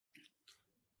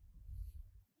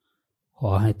ข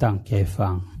อให้ตั้งใจฟั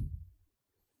ง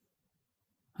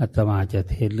อาตมาจะ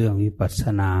เทศเรื่องวิปัสส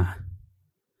นา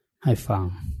ให้ฟัง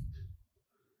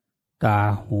ตา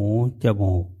หูจ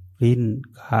มูกลิ้น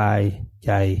กายใ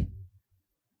จ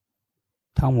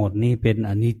ทั้งหมดนี้เป็นอ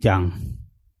นิจจัง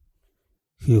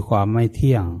คือความไม่เ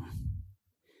ที่ยง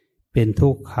เป็นทุ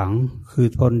กขังคือ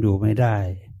ทนอยู่ไม่ได้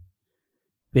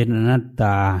เป็นอนัตต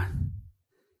า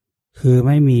คือไ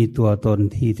ม่มีตัวตน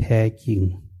ที่แท้จริง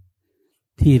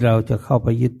ที่เราจะเข้าไป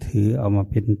ยึดถือเอามา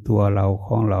เป็นตัวเราข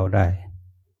องเราได้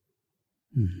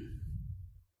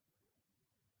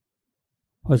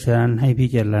เพราะฉะนั้นให้พิ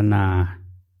จารณา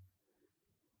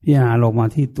ลงมา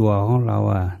ที่ตัวของเรา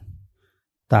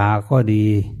ตาก็ดี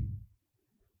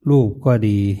รูปก็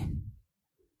ดี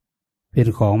เป็น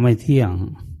ของไม่เที่ยง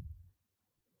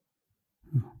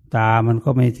ตามันก็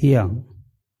ไม่เที่ยง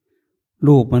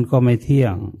รูปมันก็ไม่เที่ย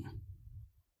ง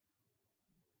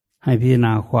ให้พิจารณ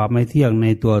าความไม่เที่ยงใน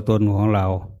ตัวตนของเรา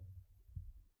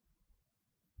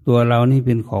ตัวเรานี่เ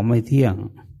ป็นของไม่เที่ยง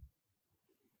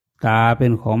ตาเป็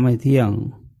นของไม่เที่ยง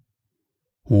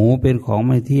หูเป็นของไ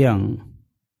ม่เที่ยง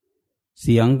เ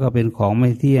สียงก็เป็นของไม่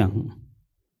เที่ยง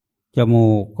จมู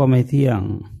กก็ไม่เที่ยง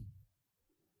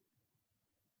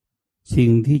สิ่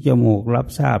งที่จมูกรับ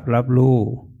ทราบรับรู้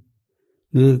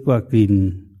หรือว่ากลิ่น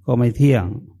ก็ไม่เที่ยง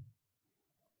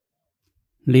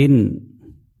ลิ้น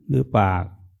หรือปาก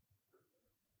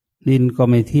ลิ้นก็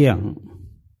ไม่เที่ยง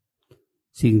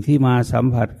สิ่งที่มาสัม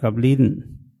ผัสกับลิ้น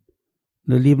ห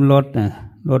รือลิ้มรส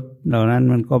รสเหล่านั้น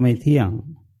มันก็ไม่เที่ยง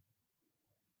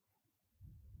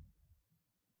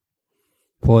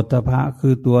โผฏฐัพพะคื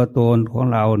อตัวตนของ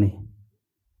เรานี่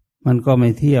มันก็ไม่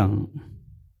เที่ยง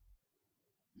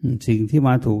สิ่งที่ม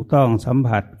าถูกต้องสัม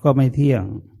ผัสก็ไม่เที่ยง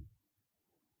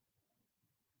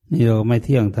นี่เราไม่เ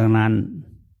ที่ยงทั้งนั้น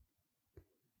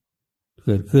เ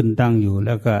กิดขึ้นตั้งอยู่แ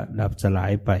ล้วก็ดับสลา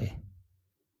ยไป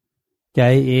ใจ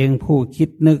เองผู้คิด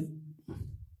นึก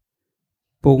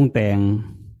ปรุงแต่ง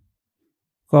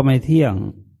ก็ไม่เที่ยง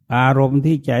อารมณ์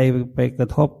ที่ใจไปกระ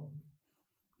ทบ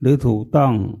หรือถูกต้อ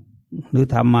งหรือ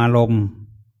ธรรมารมณ์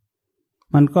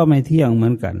มันก็ไม่เที่ยงเหมื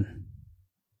อนกัน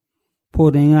พูด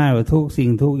ง่ายๆว่าทุกสิ่ง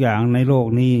ทุกอย่างในโลก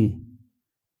นี้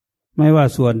ไม่ว่า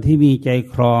ส่วนที่มีใจ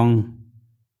ครอง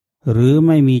หรือไ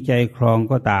ม่มีใจครอง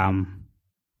ก็ตาม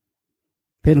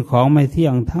เป็นของไม่เที่ย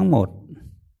งทั้งหมด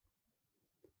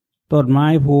ต้นไม้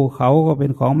ภูเขาก็เป็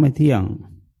นของไม่เที่ยง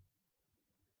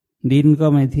ดินก็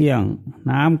ไม่เที่ยง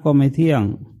น้ำก็ไม่เที่ยง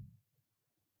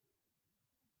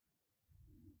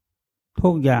ทุ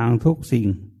กอย่างทุกสิ่ง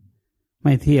ไ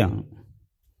ม่เที่ยง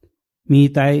มี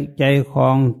ใจครอ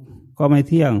งก็ไม่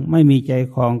เที่ยงไม่มีใจ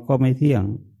ครองก็ไม่เที่ยง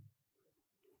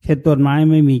เช่นต้นไม้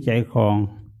ไม่มีใจครอง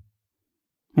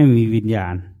ไม่มีวิญญา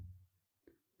ณ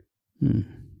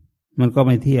มันก็ไ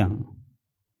ม่เที่ยง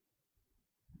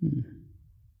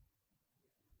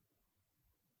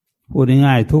พูด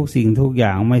ง่ายๆทุกสิ่งทุกอย่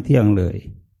างไม่เที่ยงเลย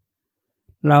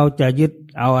เราจะยึด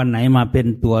เอาอันไหนมาเป็น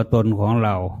ตัวตนของเร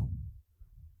า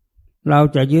เรา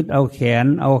จะยึดเอาแขน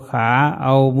เอาขาเอ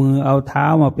ามือเอาเท้า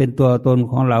มาเป็นตัวตน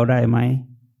ของเราได้ไหม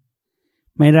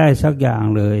ไม่ได้สักอย่าง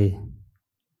เลย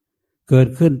เกิด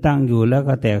ขึ้นตั้งอยู่แล้ว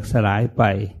ก็แตกสลายไป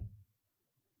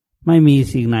ไม่มี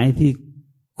สิ่งไหนที่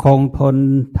คงทน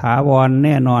ถาวรแ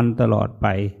น่นอนตลอดไป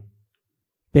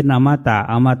เป็นอมตะ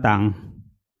อมตัง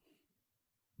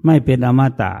ไม่เป็นอม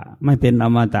ตะไม่เป็นอ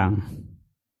มตัง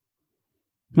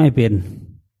ไม่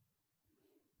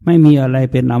มีอะไร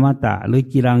เป็นอมตะหรือ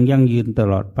จีรังยั่งยืนต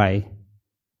ลอดไป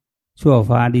ชั่ว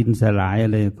ฟ้าดินสลายอะ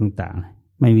ไรต่าง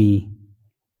ๆไม่มี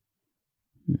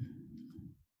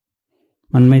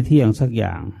มันไม่เที่ยงสักอ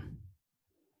ย่าง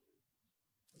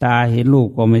ตาเห็นรูป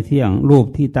ก็ไม่เที่ยงรูป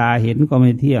ที่ตาเห็นก็ไ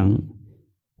ม่เที่ยง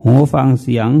หูฟังเ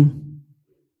สียง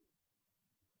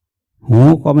หู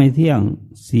ก็ไม่เที่ยง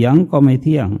เสียงก็ไม่เ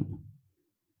ที่ยง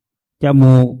จ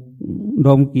มูกด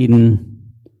มกลิ่น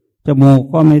จมูก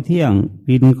ก็ไม่เที่ยงก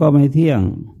ลิ่นก็ไม่เที่ยง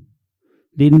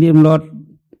ลิ้นลิ้มรส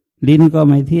ลิ้นก็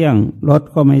ไม่เที่ยงรส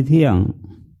ก็ไม่เที่ยง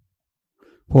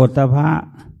โผฏฐัพพะ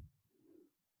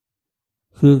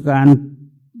คือการ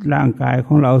ร่างกายข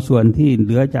องเราส่วนที่เห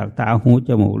ลือจากตาหูจ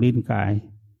มูกลิ้นกาย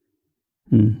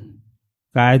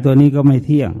กายตัวนี้ก็ไม่เ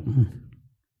ที่ยง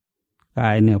กา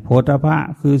ยเนี่ยโผฏฐัพพะ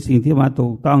คือสิ่งที่มาถู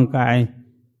กต้องกาย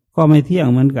ก็ไม่เที่ยง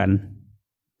เหมือนกัน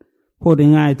พูด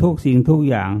ง่ายๆทุกสิ่งทุก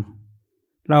อย่าง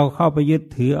เราเข้าไปยึด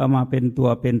ถือเอามาเป็นตัว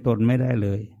เป็นตนไม่ได้เล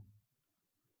ย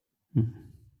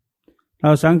เร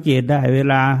าสังเกตได้เว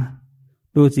ลา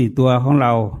ดูสิตัวของเร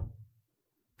า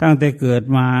ตั้งแต่เกิด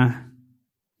มา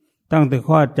ตั้งแต่ค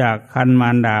ลอดจากครรภ์มา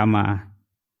รดามา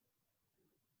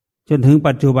จนถึง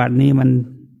ปัจจุบันนี้มัน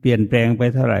เปลี่ยนแปลงไป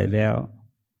เท่าไหร่แล้ว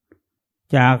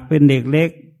จากเป็นเด็กเล็ก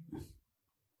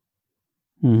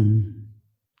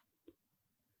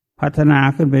พัฒนา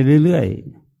ขึ้นไปเรื่อย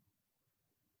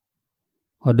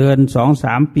ๆพอเดิน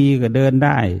2-3 ปีก็เดินไ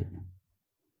ด้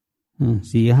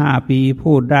4-5 ปี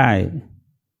พูดได้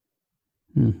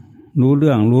รู้เ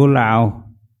รื่องรู้ราว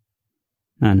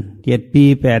นั่น7 ปี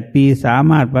8 ปีสา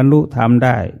มารถบรรลุธรรมไ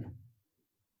ด้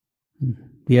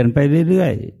เปลี่ยนไปเรื่อ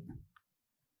ยๆ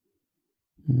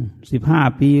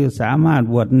15 ปีสามารถ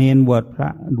บวชเณรบวชพระ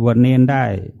บวชเณรได้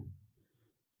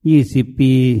20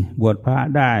 ปีบวชพระ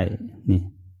ได้นี่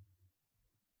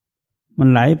มัน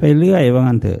ไหลไปเรื่อยว่า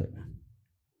งั้นเถอะ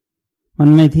มัน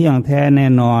ไม่เที่ยงแท้แน่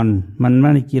นอนมันไม่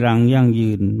จีรังยั่ง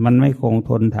ยืนมันไม่คงท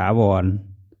นถาวร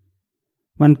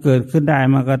มันเกิดขึ้นได้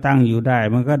มันก็ตั้งอยู่ได้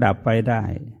มันก็ดับไปได้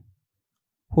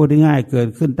พูดง่ายๆเกิด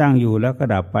ขึ้นตั้งอยู่แล้วก็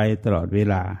ดับไปตลอดเว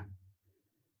ลา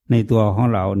ในตัวของ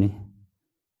เรานี่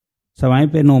สมัย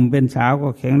เป็นหนุ่มเป็นสาวก็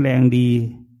แข็งแรงดี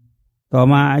ต่อ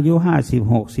มาอายุ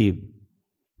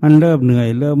50-60มันเริ่มเหนื่อย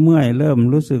เริ่มเมื่อยเริ่ม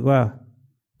รู้สึกว่า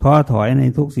ท้อถอยใน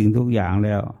ทุกสิ่งทุกอย่างแ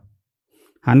ล้ว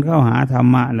หันเข้าหาธร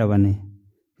รมะแล้ววันนี้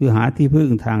คือหาที่พึ่ง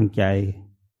ทางใจ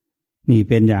นี่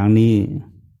เป็นอย่างนี้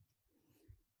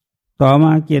ต่อม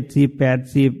า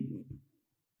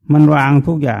70-80มันวาง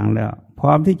ทุกอย่างแล้วพร้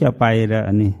อมที่จะไปแล้ว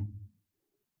อันนี้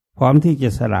พร้อมที่จะ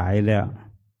สลายแล้ว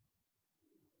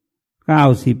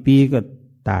90 ปีก็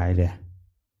ตายเลย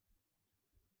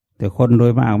แต่คนโด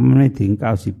ยมากมันไม่ถึง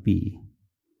90 ปี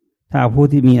ถ้าผู้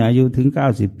ที่มีอายุถึง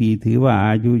90 ปีถือว่าอ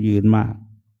ายุยืนมาก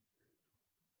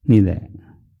นี่แหละ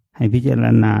ให้พิจาร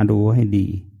ณาดูให้ดี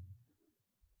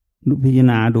พิจาร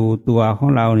ณาดูตัวของ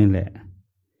เรานี่แหละ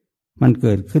มันเ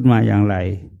กิดขึ้นมาอย่างไร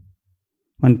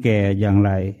มันแก่อย่างไ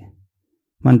ร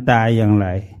มันตายอย่างไร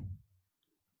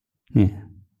นี่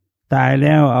ตายแ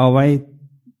ล้วเอาไว้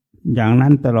อย่าง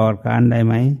นั้นตลอดกาลได้ไ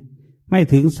หมไม่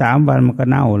ถึง3 วันมันก็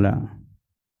เน่าแล้ว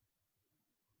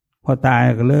พอตาย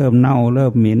ก็เริ่มเน่าเริ่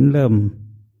มเหม็นเริ่ม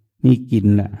มีกลิ่น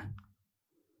ละ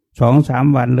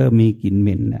2-3 วันเริ่มมีกลิ่นเห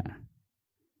ม็นละ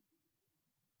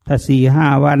ถ้า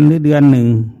4-5 วันหรือเดือนหนึ่ง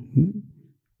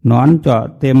หนอนเจาะ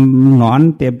เต็มหนอน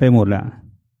เต็มไปหมดละ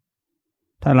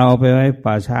ถ้าเราไปไว้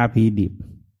ป่าช้าผีดิบ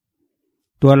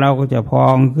ตัวเราก็จะพอ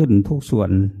งขึ้นทุกส่วน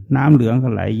น้ำเหลืองก็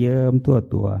ไหลเยิ้มทั่ว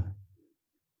ตัว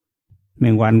แม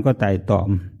งวันก็ไต่ตอม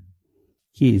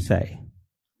ขี้ใส่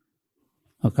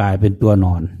ก็กลายเป็นตัวน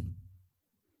อน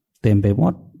เต็มไปหม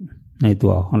ดในตั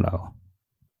วของเรา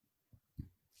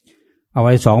เอาไ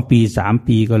ว้2 ปี3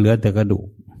 ปีก็เหลือแต่กระดูก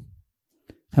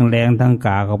ทั้งแรงทั้งก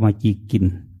าก็มาจิกกิน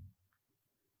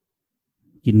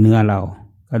เนื้อเรา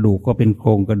กระดูกก็เป็นโคร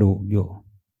งกระดูกอยู่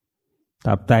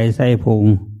ตับไตไส้พุง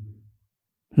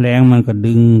แรงมันก็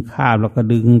ดึงคาบแล้วก็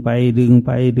ดึงไ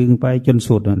ปจน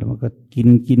สุดแล้วมันก็กิน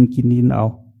เอา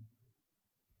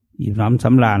อิ่มน้ำส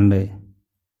ำราญเลย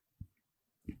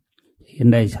เห็น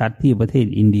ได้ชัดที่ประเทศ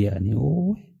อินเดียนี่โอ้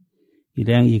ยอีแ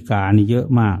รงอีกานี่เยอะ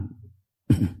มาก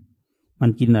มัน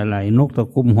กินอะไรนกตะ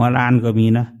กุ่มหัวล้านก็มี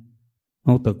นะน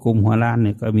กตะกุ่มหัวล้านเ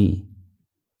นี่ยก็มี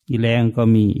อีแรงก็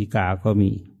มีอีกาก็มี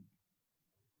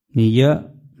เยอะ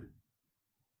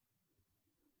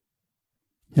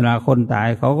เวลาคนตาย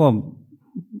เขาก็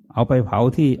เอาไปเผา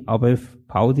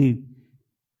ที่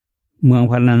เมือง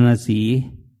พาราณสี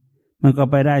มันก็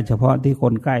ไปได้เฉพาะที่ค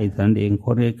นใกล้เท่านั้นเองค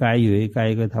นไกลๆอยู่ไกล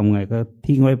ๆก็ทำไงก็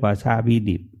ทิ้งไว้ป่าช้าผี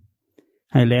ดิบ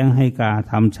ให้แล้งให้กา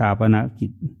ทำชาปนกิ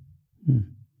จ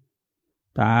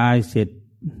ตายเสร็จ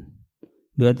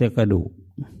เหลือแต่กระดู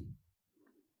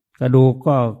ก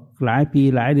ก็หลายปี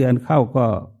หลายเดือนเข้าก็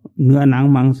เนื้อหนัง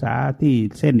มังสาที่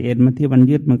เส้นเอ็นมันที่มัน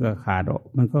ยึดมันก็ขาดออก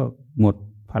มันก็หมด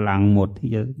พลังหมดที่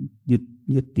จะ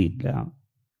ยึดติดแล้ว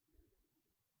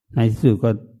ในที่สุดก็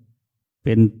เ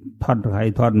ป็นท่อนไข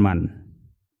ท่อนมัน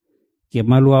เก็บ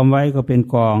มารวมไว้ก็เป็น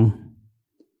กอง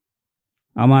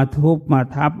เอามาทุบมา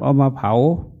ทับเอามาเผา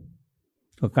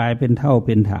ก็กลายเป็นเท่าเ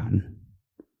ป็นฐาน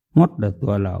หมดเลยตั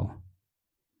วเรา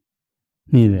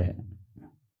นี่แหละ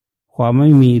ความไม่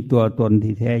มีตัวตน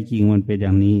ที่แท้จริงมันเป็นอย่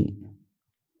างนี้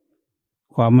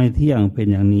ความไม่เที่ยงเป็น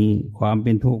อย่างนี้ความเ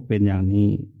ป็นทุกข์เป็นอย่างนี้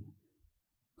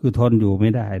คือทนอยู่ไม่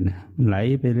ได้นะมันไหล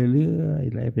ไปเ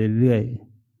รื่อย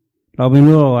เราไม่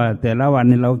รู้ว่าแต่ละวัน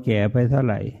นี้เราแก่ไปเท่า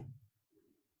ไหร่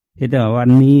เห็นแต่วัน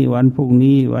นี้วันพรุ่ง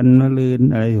นี้วันมะรืน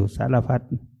อะไรอยู่สารพัด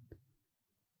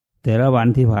แต่ละวัน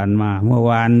ที่ผ่านมาเมื่อ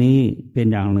วานนี้เป็น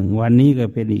อย่างหนึ่งวันนี้ก็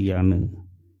เป็นอีกอย่างหนึ่ง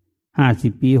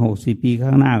50 ปี60 ปีข้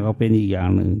างหน้าก็เป็นอีกอย่าง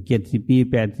หนึ่ง70 ปี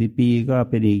80 ปีก็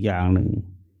เป็นอีกอย่างหนึ่ง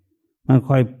มัน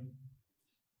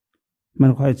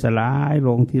ค่อยสลายล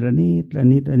งทีละนิดละ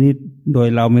นิดโดย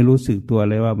เราไม่รู้สึกตัว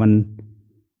เลยว่ามัน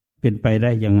เป็นไปไ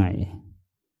ด้ยังไง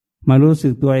มารู้สึ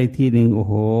กตัวอีกทีหนึ่งโอ้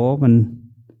โหมัน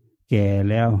แก่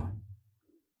แล้ว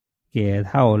แก่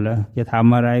เท่าแล้วจะท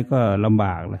ำอะไรก็ลำบ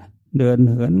ากเลยเดิน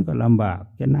เหินก็ลำบาก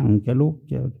จะนั่งจะลุก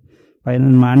จะ ไป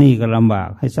นั้นมานี่ก็ลำบาก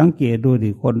ให้สังเกตดูดิ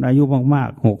คนอายุมาก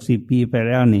ๆ60 ปีไป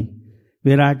แล้วนี่เว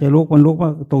ลาจะลุกมันลุกว่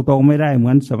าตรงๆไม่ได้เหมื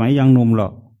อนสมัยยังหนุ่มหรอ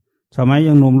กสมัย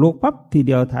ยังหนุ่มลุกปั๊บทีเ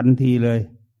ดียวทันทีเลย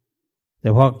แต่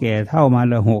พอแก่เท่ามา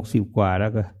แล้ว60 กว่าแล้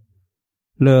วก็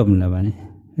เริ่มแล้ววะ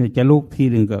นี่จะลุกที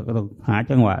หนึ่งก็ต้องหา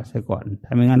จังหวะซะก่อนถ้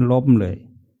าไม่งั้นล้มเลย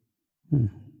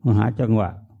ต้องหาจังหวะ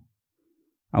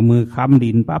เอามือค้ำ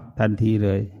ดินปั๊บทันทีเล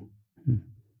ย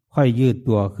ค่อยยืด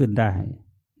ตัวขึ้นได้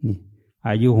นี่อ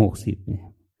ายุ60เนี่ย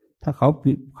ถ้าเขา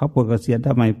ปลดเกษียณท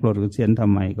ำไมปลดเกษียณทำ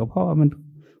ไมก็เพราะว่ามัน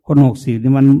คน60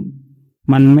นี่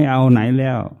มันไม่เอาไหนแ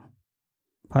ล้ว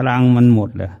พลังมันหมด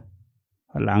เลย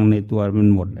พลังในตัวมัน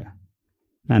หมดเลย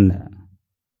นั่นแหละ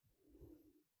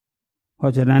เพรา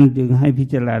ะฉะนั้นจึงให้พิ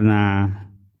จารณา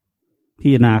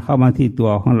เข้ามาที่ตั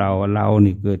วของเรา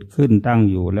นี่เกิดขึ้นตั้ง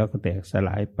อยู่แล้วก็แตกสล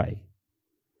ายไป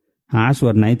หาส่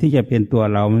วนไหนที่จะเป็นตัว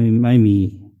เราไม่มี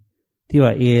ที่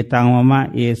ว่าเอตังมะมะ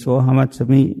เอโสหมัสส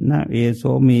มินะเอโส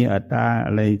มีอัตตาอ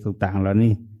ะไรต่างๆเหล่า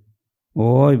นี้โ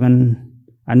อ้ยมัน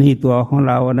อันนี้ตัวของ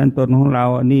เราอันนั้นตนของเรา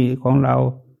อันนี้ของเรา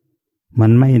มั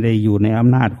นไม่ได้อยู่ในอ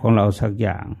ำนาจของเราสักอ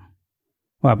ย่าง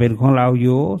ว่าเป็นของเราอ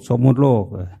ยู่สมมุติโลก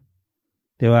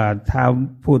แต่ว่าถ้า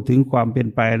พูดถึงความเป็น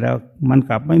ไปแล้วมัน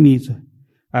กลับไม่มี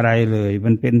อะไรเลยมั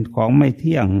นเป็นของไม่เ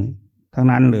ที่ยงทั้ง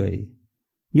นั้นเลย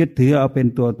ยึดถือเอาเป็น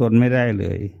ตัวตนไม่ได้เล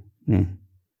ยนี่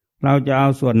เราจะเอา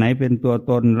ส่วนไหนเป็นตัว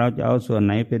ตนเราจะเอาส่วนไ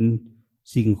หนเป็น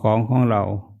สิ่งของเรา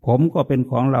ผมก็เป็น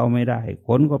ของเราไม่ได้ข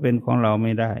นก็เป็นของเราไ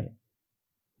ม่ได้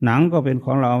หนังก็เป็นข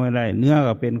องเราไม่ได้เนื้อ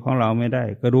ก็เป็นของเราไม่ได้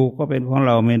กระดูกก็เป็นของเ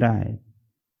ราไม่ได้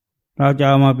เราจะเ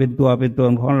อามาเป็นตัวเป็นต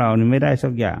นของเรานี่ไม่ได้สั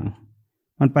กอย่าง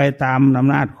มันไปตามอ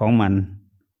ำนาจของมัน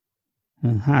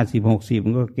50-60มั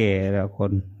นก็แก่แล้วค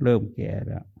นเริ่มแก่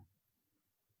แล้ว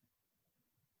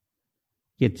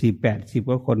70-80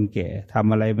ก็คนแก่ท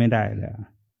ำอะไรไม่ได้แล้ว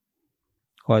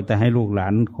คอยแต่ให้ลูกหลา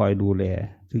นคอยดูแล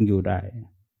ถึงอยู่ได้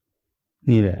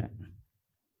นี่แหละ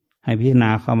ให้พิจารณา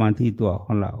เข้ามาที่ตัวข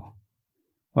องเรา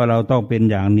ว่าเราต้องเป็น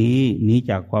อย่างนี้หนี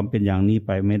จากความเป็นอย่างนี้ไ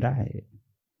ปไม่ได้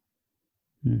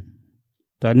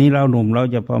ตอนนี้เราหนุ่มเรา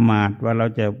จะประมาทว่าเรา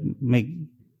จะไม่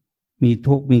มี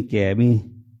ทุกข์มีแก่มี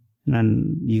นั่น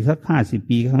อีกสัก50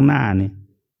 ปีข้างหน้านี่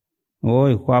โอ้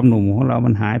ยความหนุ่มของเรามั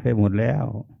นหายไปหมดแล้ว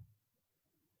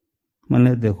มันเล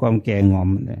ยแต่ความแก่งอม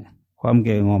เลยความแ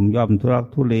ก่งอมย่อมทุรัก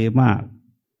ทุเลมาก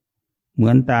เหมื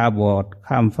อนตาบอด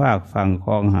ข้ามฟากฝั่งค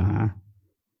ลองหา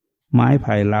ไม้ไ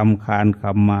ผ่ลำคานค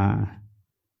ำมา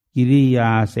กิริยา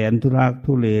แสนทุรัก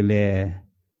ทุเลแล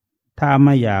ถ้าไ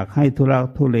ม่อยากให้ทุรัก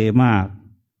ทุเลมาก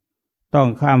ต้อง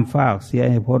ข้ามฟากเสีย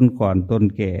ให้พ้นก่อนตน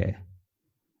แก่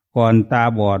ก่อนตา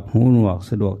บอดหูหนวก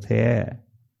สะดวกแท้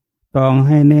ต้องใ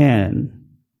ห้แน่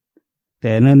แ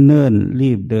ต่เนิ่นๆรี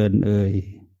บเดิน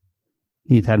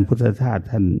นี่ท่านพุทธทาส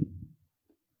ท่าน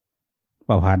ป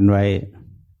ระพันธ์ไว้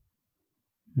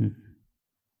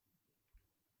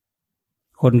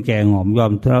คนแก่งอมยอ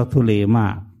มทุรักทุเลมา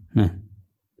ก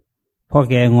พอ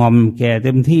แก่งอมแก่เ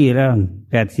ต็มที่แล้ว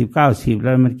80-90แล้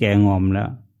วมันแก่งอมแล้ว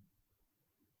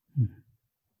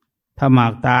ถ้าหมา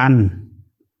กตาล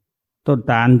ต้น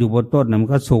ตาลอยู่บนต้นมัน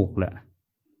ก็สุกแหละ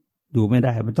อยู่ไม่ไ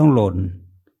ด้มันต้องหล่น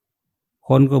ค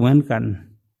นก็เหมือนกัน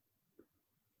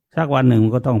สักวันหนึ่งมั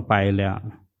นก็ต้องไปแล้ว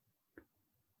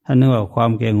ถ้านึกว่าควา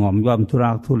มแก่งอมย่อมทุ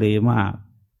รักทุเลมาก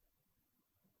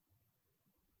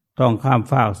ต้องข้าม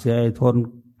ฟากเสียให้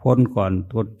พ้นก่อน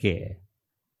ทนแก่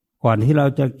ก่อนที่เรา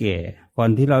จะแก่ก่อน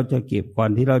ที่เราจะเก็บก่อน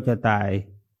ที่เราจะตาย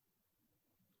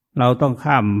เราต้อง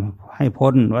ข้ามให้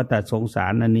พ้นวัฏสงสา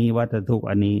รอันนี้วัฏทุกข์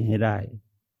อันนี้ให้ได้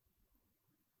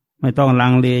ไม่ต้องลั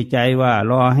งเลใจว่า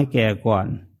รอให้แก่ก่อน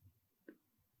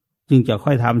จึงจะค่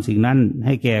อยทำสิ่งนั้นใ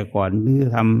ห้แก่ก่อนหรือ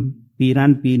ทำปีนั้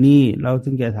นปีนี้เราถึ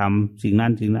งจะทำสิ่งนั้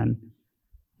น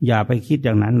อย่าไปคิดอ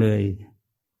ย่างนั้นเลย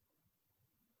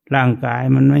ร่างกาย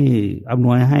มันไม่อำน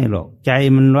วยให้หรอกใจ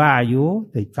มันว่าอยู่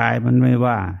แต่กายมันไม่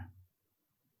ว่า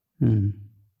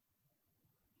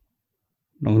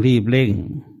ต้องรีบเร่ง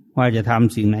ว่าจะท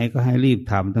ำสิ่งไหนก็ให้รีบ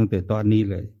ทำตั้งแต่ตอนนี้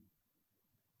เลย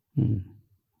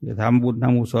จะทำบุญท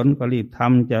ำกุศลก็รีบท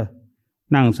ำจะ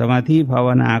นั่งสมาธิภาว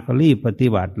นาก็รีบปฏิ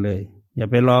บัติเลยอย่า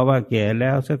ไปรอว่าแก่แล้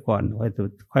วซะก่อน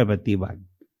ค่อยปฏิบัติ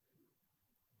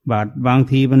บาง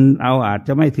ทีมันอาจจ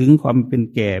ะไม่ถึงความเป็น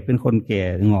แก่เป็นคนแก่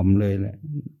งอมเลยแหละ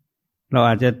เราอ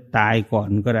าจจะตายก่อน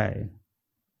ก็ได้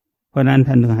เพราะนั้น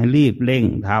ท่านถึงให้รีบเร่ง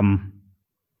ท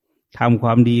ำคว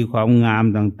ามดีความงาม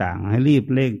ต่างๆให้รีบ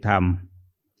เร่งท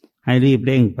ำให้รีบเ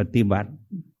ร่งปฏิบัติ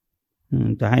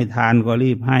จะให้ทานก็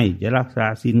รีบให้จะรักษา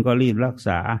ศีลก็รีบรักษ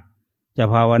าจะ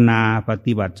ภาวนาป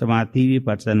ฏิบัติสมาธิวิ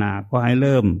ปัสสนาก็ให้เ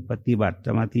ริ่มปฏิบัติส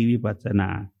มาธิวิปัสสนา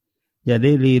อย่าไ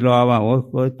ด้รีรอว่าโ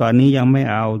อ้ยตอนนี้ยังไม่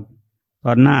เอาต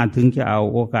อนหน้าถึงจะเอา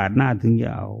โอกาสหน้าถึงจะ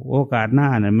เอาโอกาสหน้า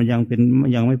เนี่ยมันยั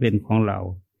งไม่เป็นของเรา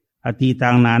อติตั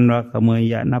งนานวะขเมย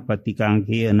ยะนปฏิกังเค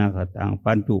นะขตัง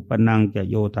ปัญจุปนังจะ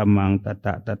โยธรรมังตถ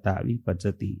ะตถะวิปัสส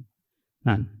ติ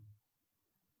นั่น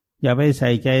อย่าไปใส่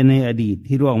ใจในอดีต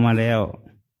ที่ล่วงมาแล้ว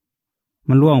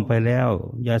มันล่วงไปแล้ว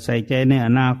อย่าใส่ใจในอ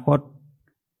นาคต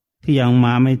ที่ยังม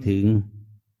าไม่ถึง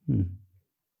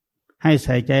ให้ใ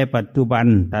ส่ใจปัจจุบัน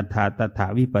ตถะ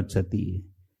วิปัสสติ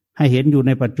ให้เห็นอยู่ใ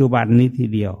นปัจจุบันนี้ที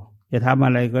เดียวจะทำอ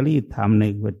ะไรก็รีบทำใน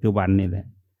ปัจจุบันนี่แหละ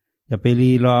อย่าไป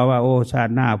รีรอว่าโอ้ชา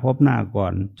ติหน้าพบหน้าก่อ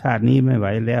นชาตินี้ไม่ไหว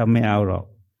แล้วไม่เอาหรอก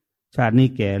ชาตินี้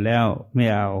แก่แล้วไม่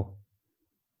เอา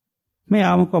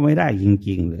มันก็ไม่ได้จ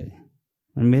ริงๆเลย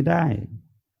มันไม่ได้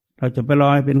เราจะไปรอ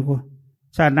ให้เป็น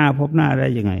ชาติหน้าพบหน้าได้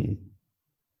ยังไง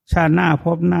ชาติหน้าพ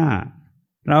บหน้า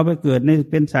เราไปเกิดใน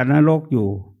เป็นสัตว์นรกอยู่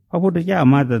พระพุทธเจ้า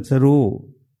มาตรัสรู้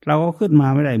เราก็ขึ้นมา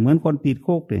ไม่ได้เหมือนคนติด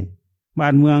คุกเลยบ้า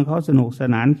นเมืองเขาสนุกส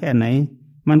นานแค่ไหน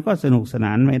มันก็สนุกสน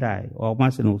านไม่ได้ออกมา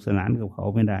สนุกสนานกับเขา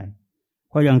ไม่ได้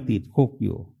เพราะยังติดคุกอ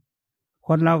ยู่ค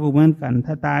นเราก็เหมือนกัน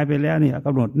ถ้าตายไปแล้วเนี่ยก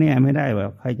ำหนดแน่ไม่ได้ว่า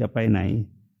ใครจะไปไหน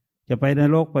จะไปน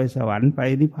รกไปสวรรค์ไป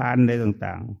นิพพานอะไร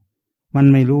ต่างๆมัน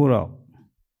ไม่รู้หรอก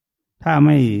ถ้าไ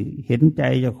ม่เห็นใจ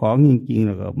เจ้าของจริงๆแ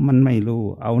ล้วก็มันไม่รู้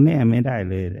เอาแน่ไม่ได้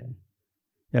เลย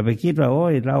อย่าไปคิดว่าโอ้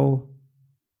ยเรา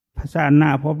ชาติหน้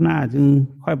าพบหน้าจึง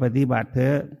ค่อยปฏิบัติเถ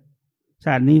อะช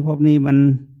าตินี้พบนี้มัน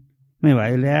ไม่ไหว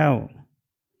แล้ว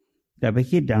อย่าไป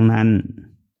คิดอย่างนั้น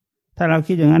ถ้าเรา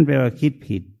คิดอย่างนั้นแปลว่าคิด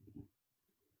ผิด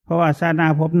เพราะว่าชาติหน้า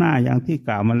พบหน้าอย่างที่ก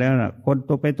ล่าวมาแล้วน่ะคนต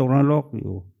กนรกอ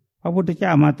ยู่พระพุทธเจ้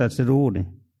ามาตรัสรู้เนี่ย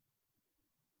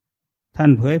ท่าน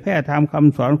เผยแพร่ธรรมค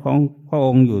ำสอนของพระอ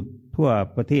งค์อยู่ทั่ว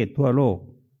ประเทศทั่วโลก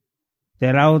แต่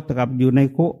เรากลับอยู่ใ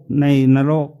นน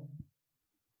รก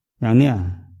อย่างเนี้ย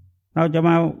เราจะม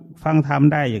าฟังธรรม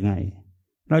ได้ยังไง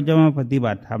เราจะมาปฏิ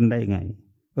บัติธรรมได้ไง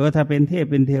ถ้าเป็นเทพ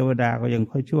เป็นเทวดาก็ยัง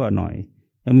ค่อยชั่วหน่อย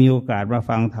ยังมีโอกาสมา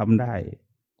ฟังธรรมได้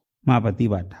มาปฏิ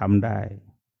บัติธรรมได้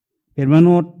เป็นม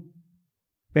นุษย์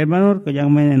ก็ยัง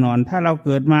ไม่แน่นอนถ้าเราเ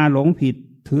กิดมาหลงผิด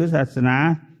ถือศาสนา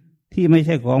ที่ไม่ใ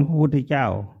ช่ของพระพุทธเจ้า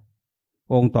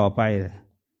องค์ต่อไป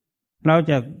เร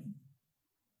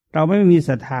าไม่มีศ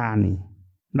รัทธานี่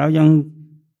เรายัง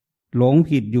หลง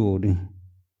ผิดอยู่นี่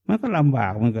มันก็ลำบา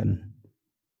กเหมือนกัน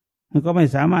มันก็ไม่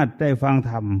สามารถได้ฟัง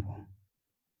ธรรม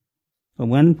ก็เ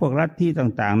หมือนพวกลัทธิ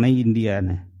ต่างๆในอินเดีย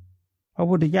นะพระ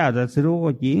พุทธเจ้าตรัสรู้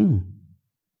ก็จริง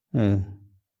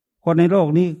คนในโลก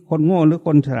นี้คนโง่หรือค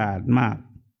นฉลาดมาก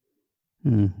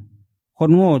คน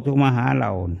โง่จงมาหาเร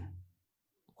า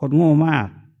คนโง่มาก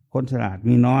คนฉลาด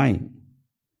มีน้อย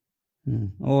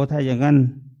ถ้าอย่างนั้น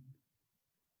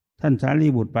ท่านสารี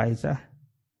บุตรไปซะ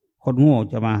คนโง่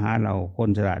จะมาหาเราคน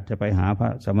ฉลาดจะไปหาพระ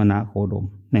สมณโคดม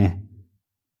แน่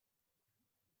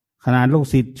ขนาดลูก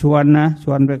ศิษย์ชว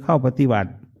นไปเข้าปฏิบั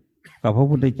ติกับพระ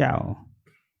พุทธเจ้า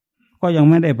ก็ยัง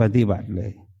ไม่ได้ปฏิบัติเล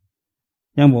ย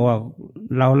ยังบอกว่า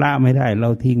เราละไม่ได้เรา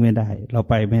ทิ้งไม่ได้เรา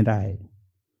ไปไม่ได้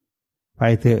ไป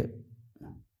เถอะ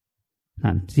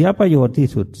นั่นเสียประโยชน์ที่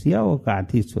สุดเสียโอกาส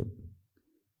ที่สุด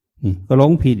นี่ก็หล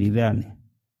งผิดอีกแล้วนี่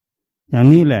อย่าง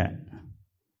นี้แหละ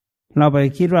เราไป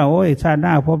คิดว่าโอ้ยชาติห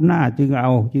น้าพบหน้า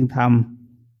จึงท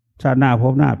ำชาติหน้าพ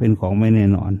บหน้าเป็นของไม่แน่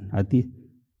นอน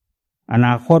อน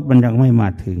าคตมันยังไม่มา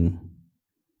ถึง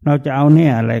เราจะเอาแน่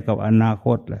อะไรกับอนาค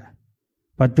ตล่ะ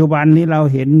ปัจจุบันนี้เรา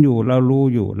เห็นอยู่เรารู้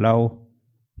อยู่เรา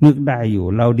นึกได้อยู่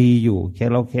เราดีอยู่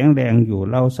เราแข็งแรงอยู่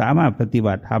เราสามารถปฏิ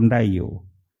บัติธรรมได้อยู่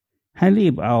ให้รี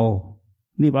บเอา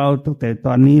ตั้งแต่ต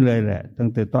อนนี้เลยแหละตั้ง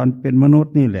แต่ตอนเป็นมนุษ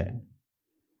ย์นี่แหละ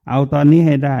เอาตอนนี้ใ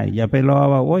ห้ได้อย่าไปรอ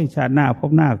ว่าโอ้ยชาติหน้าพ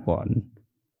บหน้าก่อน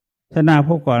ชาติหน้าพ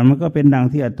บก่อนมันก็เป็นดัง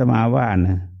ที่อาตมาว่าน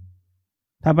ะ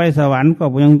ถ้าไปสวรรค์ก็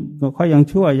เขายัง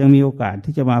ชั่วยังมีโอกาส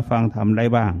ที่จะมาฟังธรรมได้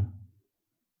บ้าง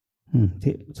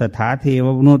สถาเทว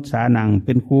มนุษย์สานังเ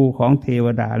ป็นครูของเทว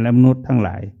ดาและมนุษย์ทั้งหล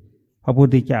ายพระพุท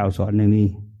ธเจ้าสอนอย่างนี้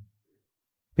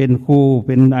เป็นครูเ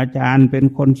ป็นอาจารย์เป็น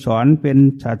คนสอนเป็น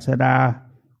ศาสดา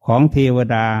ของเทว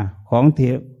ดาข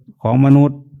องมนุ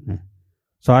ษย์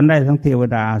สอนได้ทั้งเทว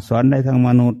ดาสอนได้ทั้งม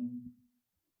นุษย์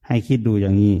ให้คิดดูอย่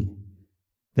างนี้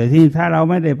แต่ที่ถ้าเรา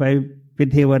ไม่ได้ไปเป็น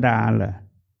เทวดาล่ะ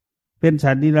เป็น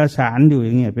สัตว์ดิลฉานอยู่อ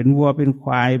ย่างเงี้ยเป็นวัวเป็นค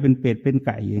วายเป็นเป็ดเป็นไ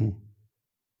ก่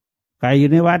ไก่อยู่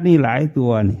ในวัดนี่หลายตั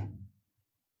วนี่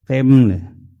เต็มเลย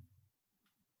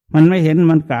มันไม่เห็น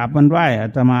มันกราบมันไหว้อา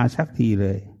ตมาสักทีเล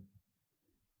ย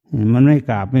มันไม่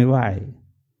กราบไม่ไหว้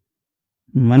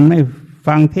มันไม่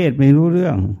ฟังเทศไม่รู้เรื่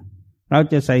องเรา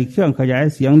จะใส่เครื่องขยาย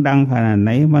เสียงดังขนาดไห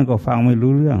นมันก็ฟังไม่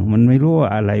รู้เรื่องมันไม่รู้ว่า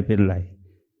อะไรเป็นไร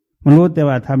มันรู้แต่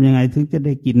ว่าทำยังไงถึงจะไ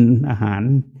ด้กินอาหาร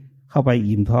เข้าไป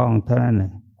อิ่มท้องเท่านั้นเล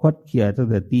ยคดเขี่ยตั้ง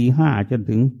แต่ตี 5จน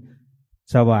ถึง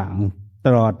สว่างต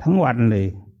ลอดทั้งวันเลย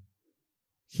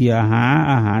เขี่ยหา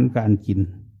อาหารการกิน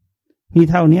มี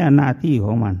เท่านี้หน้าที่ข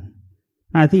องมัน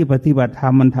หน้าที่ปฏิบัติธร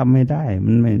รมมันทำไม่ได้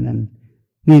มันไม่นั้น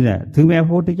นี่แหละถึงแม้พ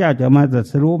ระพุทธเจ้าจะมาตรั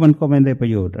สรู้มันก็ไม่ได้ประ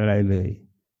โยชน์อะไรเลย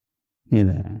นี่แ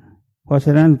หละเพราะฉ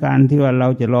ะนั้นการที่ว่าเรา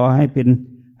จะรอให้เป็น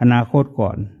อนาคตก่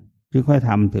อนจึงค่อยท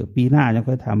ำเถอะปีหน้าจะ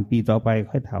ค่อยทำปีต่อไป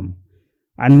ค่อยท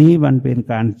ำอันนี้มันเป็น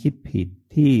การคิดผิด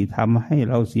ที่ทำให้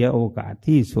เราเสียโอกาส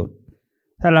ที่สุด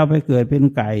ถ้าเราไปเกิดเป็น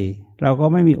ไก่เราก็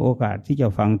ไม่มีโอกาสที่จะ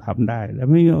ฟังธรรมได้และ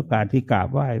ไม่มีโอกาสที่กราบ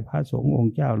ไหว้พระสงฆ์อง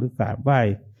ค์เจ้าหรือกราบไหว้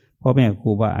พ่อแม่ครู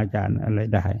บาอาจารย์อะไร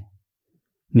ได้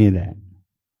นี่แหละ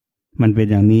มันเป็น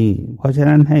อย่างนี้เพราะฉะ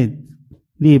นั้นให้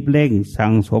รีบเร่งสั่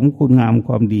งสมคุณงามค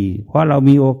วามดีเพราะเรา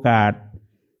มีโอกาส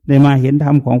ได้มาเห็นธร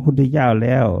รมของพระพุทธเจ้าแ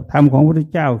ล้วธรรมของพระพุทธ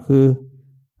เจ้าคือ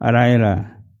อะไรล่ะ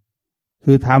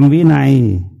คือธรรมวินัย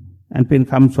อันเป็น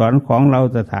คำสอนของเรา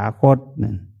ตถาคต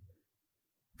นั่น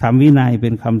ธรรมวินัยเป็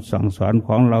นคำสั่งสอนข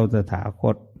องเราตถาค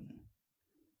ต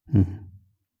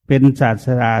เป็นศาส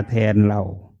ดาแทนเรา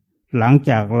หลัง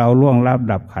จากเราล่วงลับ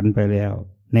ดับขันไปแล้ว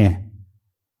เนี่ย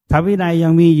ธรรมวินัยยั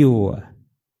งมีอยู่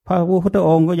พระพุทธอ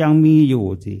งค์ก็ยังมีอยู่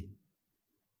สิ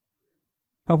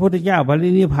พระพุทธเจ้าปริ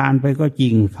นิพพานไปก็จริ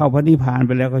งเข้าพระนิพพานไ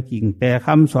ปแล้วก็จริงแต่ค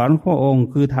ำสอนของพระองค์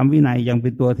คือธรรมวินัยยังเป็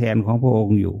นตัวแทนของพระอง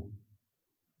ค์อยู่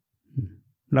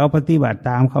เราปฏิบัติ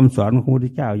ตามคำสอนของพระพุทธ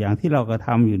เจ้าอย่างที่เรากระท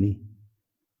ำอยู่นี่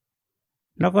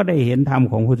แล้วก็ได้เห็นธรรม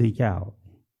ของพระพุทธเจ้า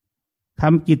ท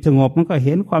ำจิตสงบมันก็เ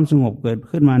ห็นความสงบเกิด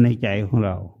ขึ้นมาในใจของเ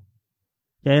รา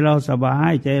ใจเราสบา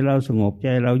ยใจเราสงบใจ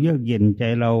เราเยือกเย็นใจ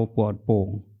เราปลอดโปร่ง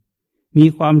มี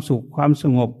ความสุขความส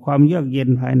งบความเยือกเย็น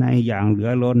ภายในอย่างเหลื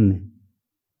อล้น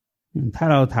ถ้า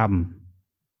เราท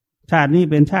ำชาตินี้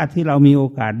เป็นชาติที่เรามีโอ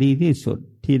กาสดีที่สุด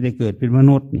ที่ได้เกิดเป็นม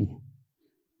นุษย์นี่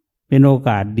เป็นโอก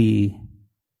าสดี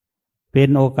เป็น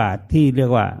โอกาสที่เรีย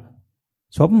กว่า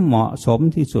สมเหมาะสม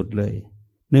ที่สุดเลย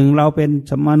หนึ่งเราเป็น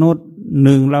มนุษย์ห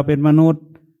นึ่งเราเป็นมนุษย์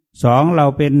สองเรา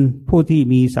เป็นผู้ที่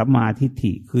มีสัมมาทิฏ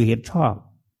ฐิคือเห็นชอบ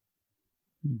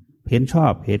เ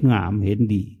ห็นงามเห็น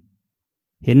ดี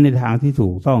เห็นในทางที่ถู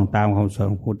กต้องตามคำสอน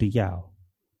ของพระพุทธเจ้า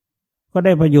ก็ไ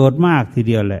ด้ประโยชน์มากที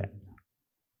เดียวแหละ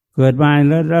เกิดมา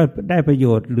แล้วได้ประโย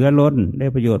ชน์เหลือล้นได้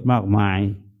ประโยชน์มากมาย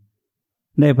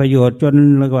ได้ประโยชน์จน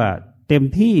เรียกว่าเต็ม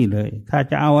ที่เลยถ้า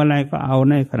จะเอาอะไรก็เอา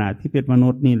ในขณะที่เป็นมนุ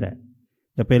ษย์นี่แหละ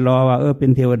จะไปรอว่าเป็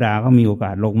นเทวดาก็มีโอก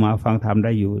าสลงมาฟังธรรมไ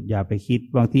ด้อยู่อย่าไปคิด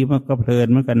บางทีมันก็เพลิน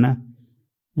เหมือนกันนะ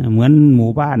เหมือนห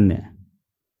มู่บ้านเนี่ย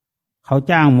เขา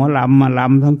จ้างหมอลำมาล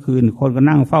ำทั้งคืนคนก็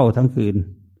นั่งเฝ้าทั้งคืน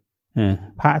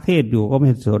พระเทศอยู่ก็ไม่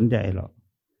สนใจหรอก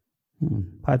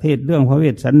พระเทศเรื่องพระเว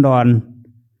สสันดร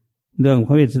เรื่องพ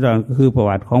ระเวสสันดรก็คือประ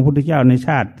วัติของพระพุทธเจ้าในช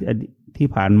าติที่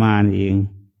ผ่านมาเอง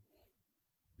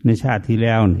ในชาติที่แ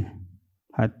ล้วเนี่ย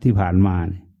พระที่ผ่านมา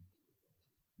เนี่ย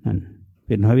นั่นเ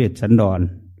ป็นพระเวสสันดร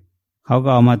เขาก็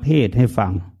เอามาเทศให้ฟั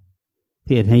งเ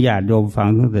ทศให้ญาติโยมฟัง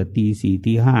ตั้งแต่ตี 4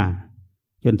 ตี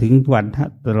 5จนถึงวัน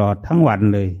ตลอดทั้งวัน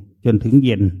เลยจนถึงเ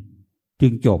ย็นจึ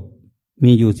งจบ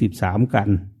มีอยู่13 กัน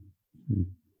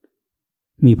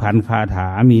มีพันคาถา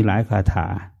มีหลายคาถา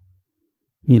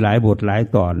มีหลายบทหลาย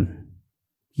ตอน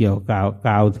เกี่ยวก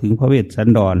ล่าวถึงพระเวสสัน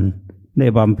ดรได้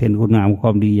บำเพ็ญคุณงามคว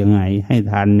ามดียังไงให้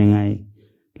ทานยังไง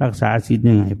รักษาศีล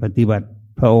ยังไงปฏิบัติ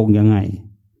พระองค์ยังไง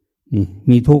นี่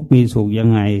มีทุกข์มีสุขยัง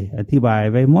ไงอธิบาย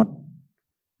ไว้หมด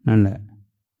นั่นแหละ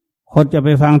คนจะไป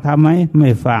ฟังธรรมไหมไม่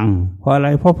ฟังเพราะอะไร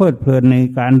เพราะเพลิดเพลินใน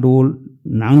การดู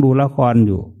หนังดูละครอ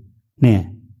ยู่เนี่ย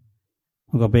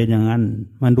มันก็เป็นอย่างนั้น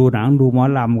มันดูหนังดูหมอ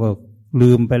ลำก็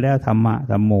ลืมไปแล้วธรรมะ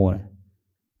ธรรมโม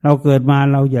เราเกิดมา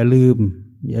เราอย่าลืม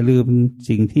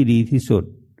สิ่งที่ดีที่สุด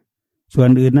ส่วน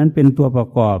อื่นนั้นเป็นตัวประ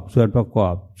กอบส่วนประกอ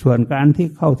บส่วนการที่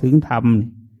เข้าถึงธรรม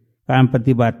การป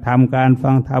ฏิบัติธรรมการ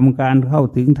ฟังธรรมการเข้า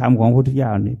ถึงธรรมของพระพุทธเจ้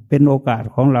านี่เป็นโอกาส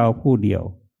ของเราผู้เดียว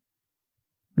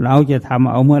เราจะทำ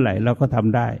เอาเมื่อไหร่เราก็ท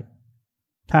ำได้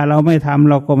ถ้าเราไม่ทำ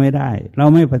เราก็ไม่ได้เรา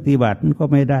ไม่ปฏิบัติมันก็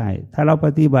ไม่ได้ถ้าเราป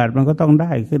ฏิบัติมันก็ต้องไ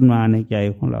ด้ขึ้นมาในใจ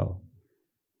ของเรา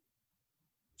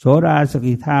โสดาส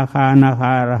กิทาคานาค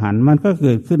าอรหันต์มันก็เ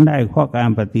กิดขึ้นได้เพราะการ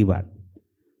ปฏิบัติ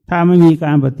ถ้าไม่มีก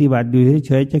ารปฏิบัติอยู่เ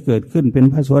ฉยๆจะเกิดขึ้นเป็น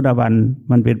พระโสดาบัน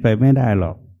มันเป็นไปไม่ได้หร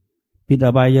อกปิดอ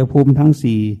บายภูมิทั้ง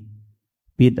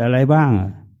4ปิดอะไรบ้าง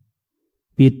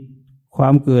ปิดควา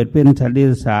มเกิดเป็นสัตว์เด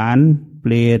รัจฉานเป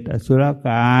รตอสุรก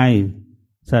าย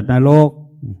สัตว์นรก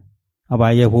อบา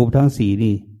ยภูมิทั้ง4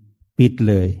นี่ปิด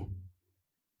เลย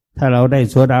ถ้าเราได้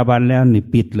โสดาบันแล้วนี่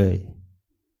ปิดเลย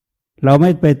เราไ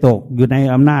ม่ไปตกอยู่ใน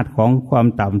อำนาจของความ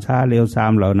ต่ำช้าเลวทรา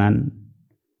มเหล่านั้น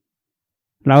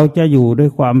เราจะอยู่ด้วย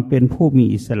ความเป็นผู้มี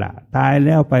อิสระตายแ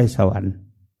ล้วไปสวรรค์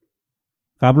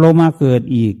กลับลงมาเกิด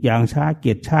อีกอย่างช้า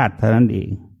7 ชาติเท่านั้นเอง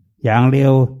อย่างเร็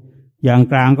วอย่าง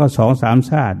กลางก็2-3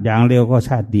 ชาติอย่างเร็วก็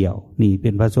ชาติเดียวนี่เป็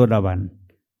นพระโสดาบัน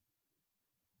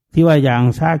ที่ว่าอย่าง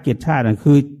ช้า7 ชาตินั่น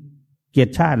คือ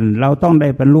7 ชาติเราต้องได้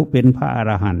บรรลุเป็นพระอ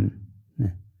รหันต์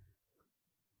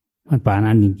มันป่า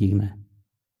นั้นจริงๆนะ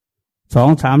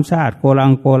2-3 ชาติโกลั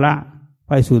งโกละพ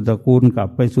ไปสู่ตระกูลกลับ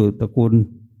ไปสู่ตระกูล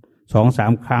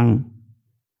2-3 ครั้ง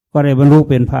ก็ได้บรรลุ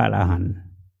เป็นพระอรหันต์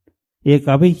เอก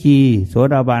ภิคีโส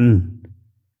ดาบัน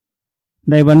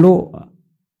ได้บรรลุ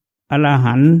อร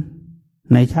หันต์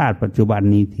ในชาติปัจจุบัน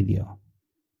นี้ทีเดียว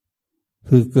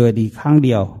คือเกิดอีกครั้งเ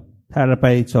ดียวถ้าเราไป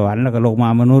สวรรค์แล้วก็ลงมา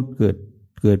มนุษย์เ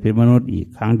กิดเป็นมนุษย์อีก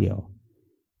ครั้งเดียว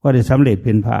ก็ได้สำเร็จเ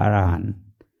ป็นพระอรหันต์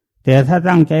แต่ถ้า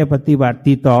ตั้งใจปฏิบัติ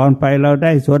ติดต่อกันไปเราไ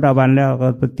ด้โสดาบันแล้วก็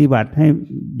ปฏิบัติให้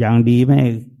อย่างดีไม่ให้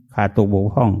ขาดตกบก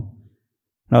พร่อง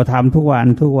เราทำทุกวัน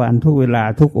ทุกเวลา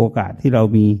ทุกโอกาสที่เรา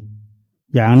มี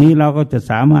อย่างนี้เราก็จะ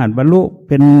สามารถบรรลุเ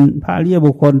ป็นพระอริย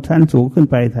บุคคลชั้นสูงขึ้น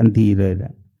ไปทันทีเลยแหล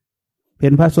ะเป็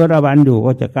นพระโสดาบันอยู่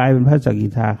ก็จะกลายเป็นพระสกิ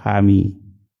ทาคามี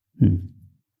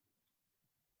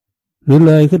หรือเ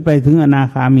ลยขึ้นไปถึงอนา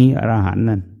คามีอรหันต์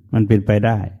นั่นมันเป็นไปไ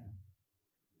ด้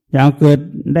อย่างเกิด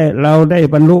ได้เราได้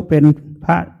บรรลุเป็นพ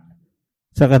ระ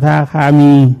สกทาคา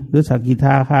มีหรือสกิท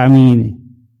าคามีนี่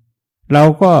เรา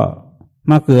ก็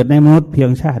มาเกิดในมนุษย์เพีย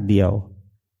งชาติเดียว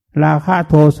ราคะ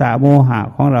โทสะโมหะ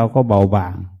ของเราก็เบาบา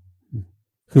ง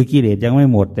คือกิเลสยังไม่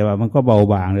หมดแต่ว่ามันก็เบา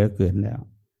บางเหลือเกินแล้ว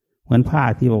เหมือนผ้า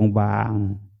ที่บาง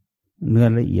เนื้อ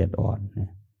ละเอียดอ่อน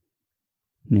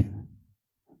เนี่ย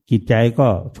จิตใจก็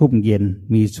ชุ่มเย็น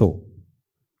มีสุข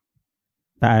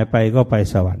ตายไปก็ไป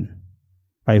สวรรค์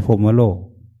ไปพรหมโลก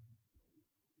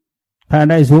ถ้า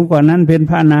ได้สูงกว่านั้นเป็น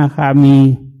พระอนาคามี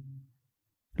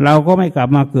เราก็ไม่กลับ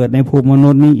มาเกิดในภูมิมนุ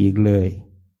ษย์นี้อีกเลย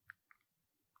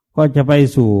ก็จะไป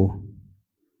สู่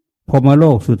พรหมโล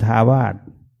กสุทาวาส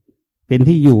เป็น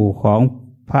ที่อยู่ของ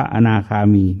พระอนาคา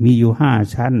มีอยู่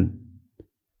5 ชั้น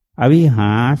อวิหา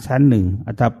ชั้น 1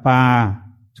อัตตปา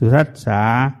สุทัสสา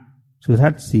สุทั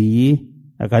สสี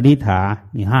อากนิฐา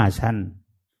นี่5 ชั้น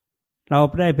เรา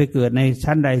ได้ไปเกิดใน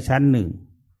ชั้นใดชั้นหนึ่ง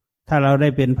ถ้าเราได้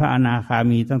เป็นพระอนาคา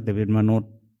มีตั้งแต่เป็นมนุษ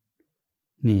ย์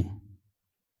นี่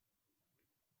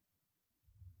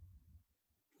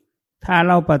ถ้าเ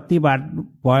ราปฏิบัติ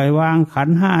ปล่อยวางขัน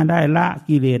ธ์5ได้ละ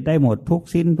กิเลสได้หมดทุก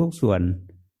สิ้นทุกส่วน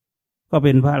ก็เ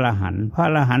ป็นพระอรหันต์พระอ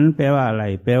รหันต์แปลว่าอะไร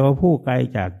แปลว่าผู้ไกล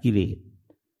จากกิเลส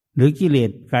หรือกิเล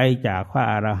สไกลจากพระ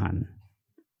อรหันต์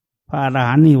พระอร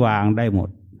หันต์นี่วางได้หมด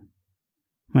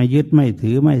ไม่ยึดไม่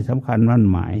ถือไม่สำคัญมั่น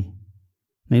หมาย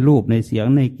ในรูปในเสียง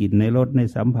ในกลิ่นในรสใน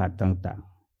สัมผัสต่าง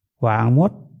ๆวางหม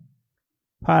ด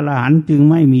พระอรหันต์จึง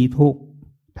ไม่มีทุกข์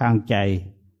ทางใจ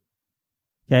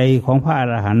ของพระอ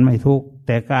รหันต์ไม่ทุกข์แ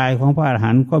ต่กายของพระอร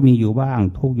หันต์ก็มีอยู่บ้าง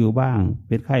ทุกข์อยู่บ้างเ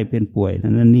ป็นไข้เป็นป่วย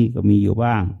นั่นนี่ก็มีอยู่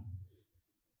บ้าง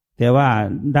แต่ว่า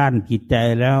ด้านจิตใจ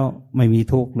แล้วไม่มี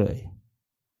ทุกข์เลย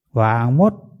วางหม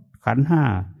ดขันธ์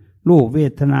5รูปเว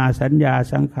ทนาสัญญา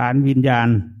สังขารวิญญาณ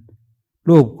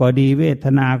รูปก็ดีเวท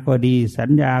นาก็ดีสัญ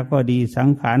ญาก็ดีสัง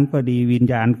ขารก็ดีวิญ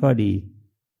ญาณก็ดี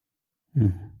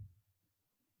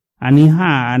อันนี้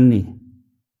5 อันนี่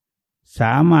ส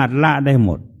ามารถละได้ห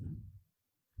มด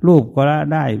รูปก็ละ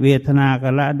ได้เวทนาก็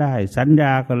ละได้สัญญ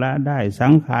าก็ละได้สั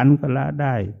งขารก็ละไ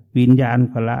ด้วิญญาณ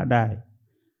ก็ละได้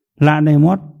ละได้หม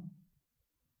ด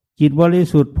จิตบริ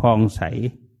สุทธิ์ผ่องใส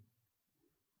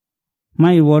ไ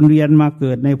ม่วนเวียนมาเ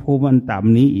กิดในภูมิอันต่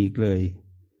ำนี้อีกเลย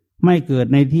ไม่เกิด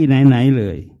ในที่ไหนๆเล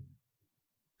ย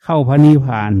เข้าพระนิพพ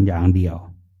านอย่างเดียว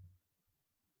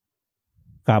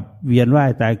กับเวียนว่า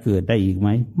ยตายเกิดได้อีกไหม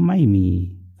ไม่มี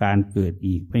การเกิด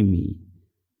อีกไม่มี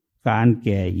การแ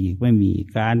ก่อีกไม่มี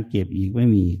การเจ็บอีกไม่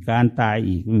มีการตาย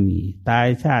อีกไม่มีตาย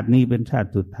ชาตินี้เป็นชาติ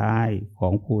สุดท้ายขอ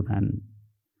งผู้นั้น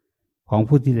ของ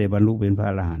ผู้ที่ได้บรรลุเป็นพระ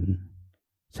อรหันต์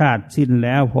ชาติสิ้นแ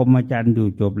ล้วพรหมจรรย์อยู่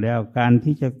จบแล้วการ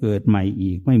ที่จะเกิดใหม่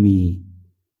อีกไม่มี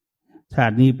ชา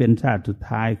ตินี้เป็นชาติสุด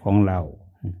ท้ายของเร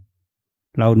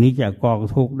านี้จะกอง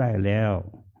ทุกข์ได้แล้ว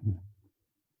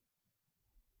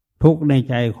ทุกข์ใน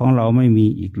ใจของเราไม่มี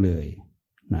อีกเลย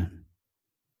นะ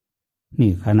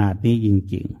นี่ขนาดนี้จ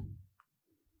ริง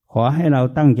ๆขอให้เรา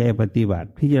ตั้งใจปฏิบัติ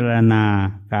พิจารณา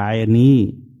กายอันนี้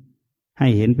ให้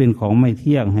เห็นเป็นของไม่เ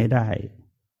ที่ยงให้ได้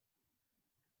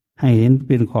ให้เห็นเ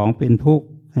ป็นของเป็นทุกข์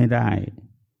ให้ได้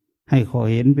ให้ขอ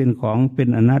เห็นเป็นของเป็น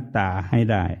อนัตตาให้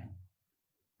ได้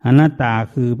อนัตตา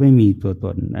คือไม่มีตัวต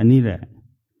นอันนี้แหละ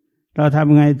เราท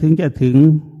ำไงถึงจะถึง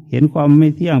เห็นความไม่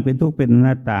เที่ยงเป็นทุกข์เป็นอ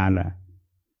นัตตาล่ะ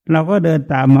เราก็เดิน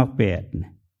ตามมรรค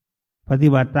8ปฏิ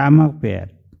บัติตามมรรค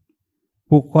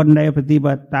8บุคคลใดปฏิ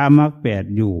บัติตามมรรค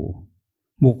8อยู่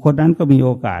บุคคลนั้นก็มีโอ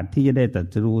กาสที่จะได้ตรั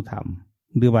สรู้ธรรม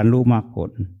หรือบรรลุมรรคผ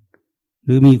ลห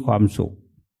รือมีความสุข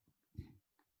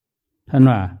ท่าน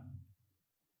ว่า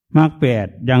มรรค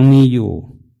8ยังมีอยู่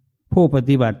ผู้ป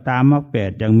ฏิบัติตามมรรค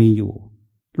8ยังมีอยู่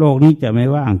โลกนี้จะไม่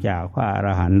ว่างจากพระอร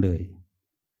หันต์เลย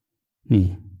นี่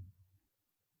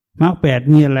มรรค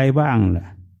8มีอะไรบ้างล่ะ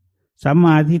สัมม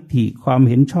าทิฏฐิความ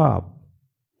เห็นชอบ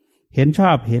เห็นช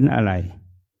อบเห็นอะไร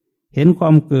เห็นควา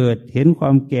มเกิดเห็นควา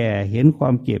มแก่เห็นควา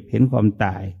มเจ็บเห็นความต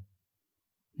าย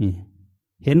นี่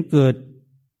เห็นเกิด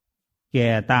แก่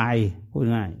ตายพูด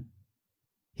ง่าย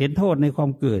เห็นโทษในความ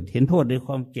เกิดเห็นโทษในค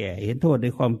วามแก่เห็นโทษใน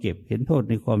ความเก็บเห็นโทษ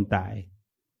ในความตาย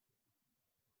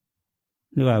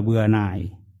เรียกว่าเบื่อหน่าย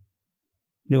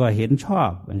เรียกว่าเห็นชอ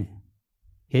บ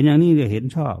เห็นอย่างนี้เรียกเห็น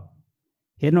ชอบ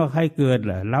เห็นว่าใครเกิด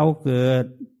ล่ะเราเกิด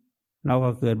เรา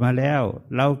ก็เกิดมาแล้ว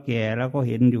เราแก่เราก็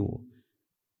เห็นอยู่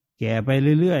แก่ไป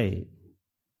เรื่อย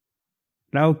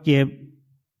ๆเราเจ็บ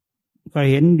ก็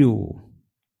เห็นอยู่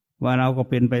ว่าเราก็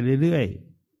เป็นไปเรื่อย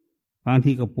ๆบาง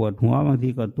ทีก็ปวดหัวบางที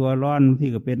ก็ตัวร้อนบางที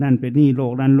ก็เป็นนั่นเป็นนี่โร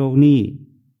คนั้นโรคนี้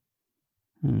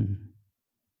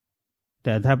แ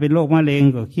ต่ถ้าเป็นโรคมะเร็ง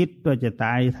ก็คิดว่าจะต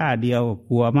ายท่าเดียว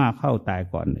กลัวมากเข้าตาย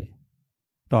ก่อนเลย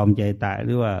ตอมใจตายห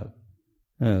รือว่า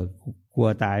กลัว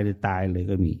ตายหรือตายเลย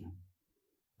ก็มี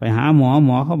ไปหาหม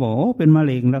อเขาบอกโอ้เป็นมะเ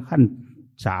ร็งแล้วขั้น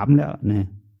 3แล้วเนี่ย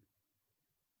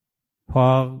พอ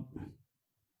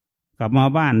กลับมา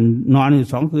บ้านนอนอยู่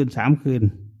2 คืน 3 คืน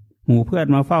หมู่เพื่อน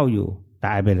มาเฝ้าอยู่ต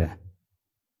ายไปเลย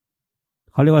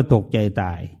เขาเรียกว่าตกใจต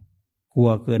ายกลัว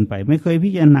เกินไปไม่เคยพิ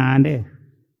จารณาเด้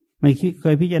ไม่เค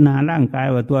ยพิจารณาร่างกาย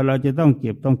ว่าตัวเราจะต้องเ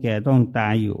จ็บต้องแก่ต้องตา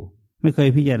ยอยู่ไม่เคย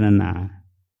พิจารณา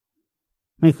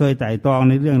ไม่เคยไต่ตรอง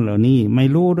ในเรื่องเหล่านี้ไม่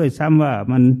รู้ด้วยซ้ำว่า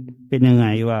มันเป็นยังไง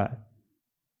ว่า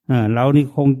เรานี่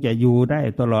คงจะอยู่ได้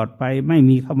ตลอดไปไม่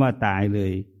มีคำว่าตายเล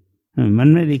ยมัน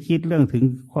ไม่ได้คิดเรื่อง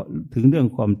ถึงเรื่อง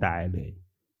ความตายเลย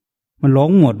มันหล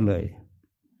งหมดเลย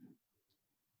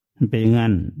มันเป็นอย่างนั้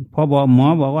นพอหมอ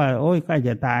บอกว่าโอ้ยใกล้จ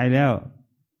ะตายแล้ว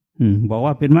บอก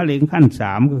ว่าเป็นมะเร็งขั้น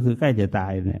 3ก็คือใกล้จะตา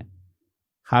ยเนี่ย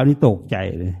คราวนี้ตกใจ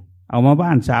เลยเอามาบ้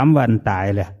าน3 วันตาย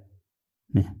เลย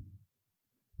เนี่ย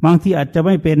บางทีอาจจะไ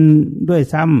ม่เป็นด้วย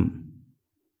ซ้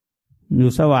ำอ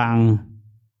ยู่สว่าง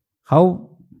เขา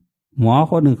หมอ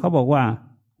คนหนึ่งเขาบอกว่า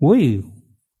อุ้ย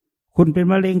คุณเป็น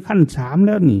มะเร็งขั้น 3แ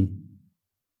ล้วนี่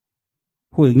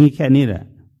พูดอย่างนี้แค่นี้แหละ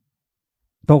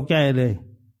ตกใจเลย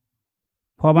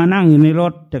พอมานั่งอยู่ในร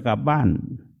ถจะกลับบ้าน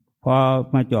พอ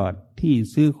มาจอดที่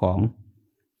ซื้อของ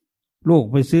ลูก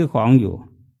ไปซื้อของอยู่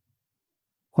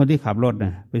คนที่ขับรถน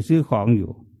ะไปซื้อของอยู่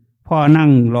พ่อนั่ง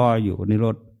รออยู่ในร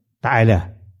ถตายเลย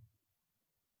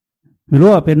ไม่รู้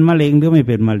ว่าเป็นมะเร็งหรือไม่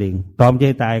เป็นมะเร็งตอมใจ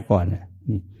ตายก่อน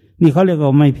นี่เขาเรียกว่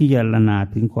าไม่พิจารณา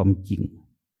ถึงความจริง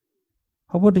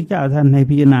พระพุทธเจ้าท่านให้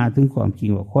พิจารณาถึงความจริง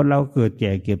ว่าคนเราเกิดแ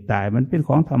ก่เก็บตายมันเป็นข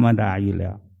องธรรมดาอยู่แล้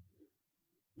ว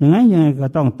ยังไงก็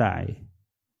ต้องตาย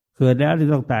เกิดแล้วจะ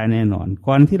ต้องตายแน่นอน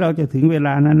ก่อนที่เราจะถึงเวล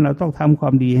านั้นเราต้องทำควา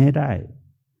มดีให้ได้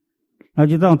เรา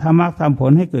จะต้องทำมรรคทำผ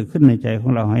ลให้เกิดขึ้นในใจขอ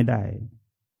งเราให้ได้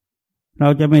เรา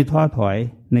จะไม่ท้อถอย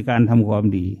ในการทำความ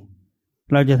ดี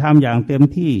เราจะทำอย่างเต็ม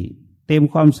ที่เต็ม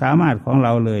ความสามารถของเร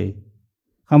าเลย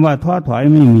คำว่าท้อถอย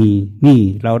ไม่มีนี่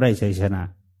เราได้ชัยชนะ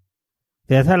แ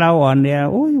ต่ถ้าเราอ่อนแอ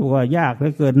โอ้ยว่ายากเหลื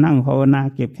อเกินนั่งภาวนา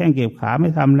เก็บแข้งเก็บขาไม่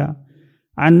ทำแล้ว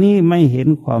อันนี้ไม่เห็น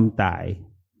ความตาย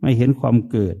ไม่เห็นความ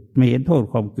เกิดไม่เห็นโทษ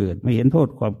ความเกิดไม่เห็นโทษ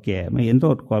ความแก่ไม่เห็นโท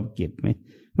ษความเก็บ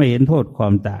ไม่เห็นโทษควา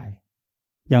มตาย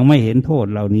ยังไม่เห็นโทษ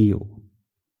เหล่านี้อยู่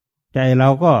ใจเรา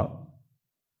ก็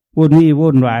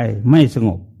วุ่นวายไม่สง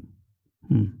บ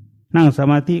นั่งส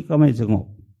มาธิก็ไม่สงบ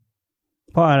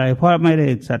เพราะอะไรเพราะไม่ได้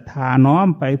ศรัทธาน้อม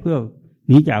ไปเพื่อห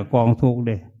นีจากกองทุกข์เ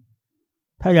ลย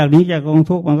ถ้าอยากหนีจากกอง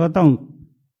ทุกข์มันก็ต้อง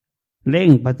เร่ง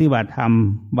ปฏิบัติธรรม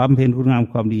บำเพ็ญคุณงาม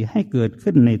ความดีให้เกิด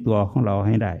ขึ้นในตัวของเราใ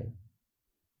ห้ได้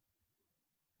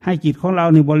ให้จิตของเรา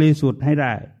นี่บริสุทธิ์ให้ไ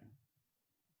ด้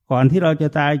ก่อนที่เราจะ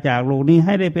ตายจากโลกนี้ใ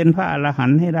ห้ได้เป็นพระอรหั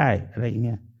นต์ให้ได้อะไรอย่างเ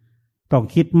งี้ยต้อง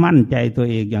คิดมั่นใจตัว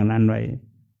เองอย่างนั้นไว้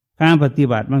การปฏิ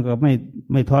บัติมันก็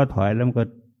ไม่ท้อถอยแล้วมันก็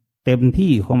เต็ม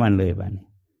ที่ของมันเลยบ้านี้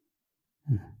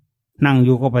นั่งอ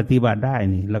ยู่ก็ปฏิบัติได้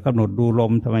นี่แล้วกำหนดดูล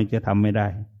มทำไมจะทำไม่ได้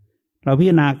เราพิ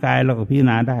จารณากายเราก็พิจาร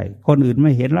ณาได้คนอื่นไ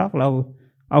ม่เห็นหรอกเรา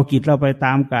เอาจิตเราไปต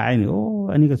ามกายนี่โอ้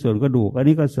อันนี้ก็ส่วนกระดูกอัน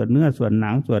นี้ก็ส่วนเนื้อส่วนหนั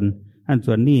งส่วนอัน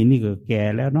ส่วนนี่ก็แก่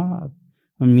แล้วเนาะ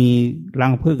มันมีรั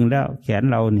งผึ้งแล้วแขน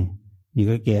เรานี่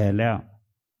ก็แก่แล้ว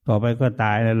ต่อไปก็ต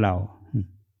ายแล้วเรา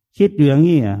คิดอยู่อย่าง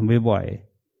นี้บ่อย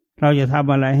ๆเราจะท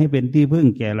ำอะไรให้เป็นที่พึ่ง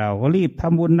แก่เราก็รีบท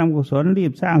ำบุญทำกุศลรี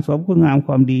บสร้างสมคุณงามค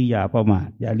วามดีอย่าประมาท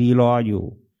อย่ารีรออยู่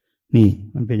นี่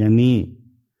มันเป็นอย่างนี้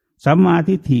สัมมา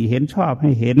ทิฏฐิเห็นชอบใ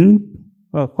ห้เห็น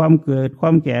ว่าความเกิดควา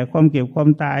มแก่ความเก็บความ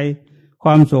ตายคว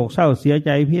ามโศกเศร้าเสียใจ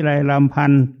พิไรรำพั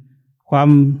นความ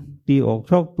ตีอก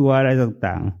ชกตัวอะไร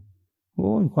ต่างๆโ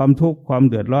อ้ยความทุกข์ความ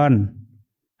เดือดร้อน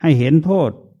ให้เห็นโท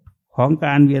ษของก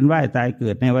ารเวียนว่ายตายเกิ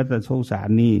ดในวัฏสงสาร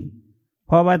นี้เ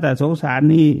พราะวัฏสงสาร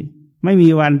นี้ไม่มี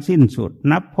วันสิ้นสุด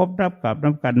นับพบนับกับ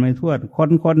นับกันไม่ถ้วน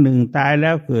คนหนึ่งตายแ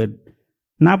ล้วเกิด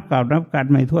นับกับนับกัน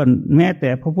ไม่ถ้วนแม้แต่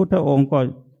พระพุทธองค์ก็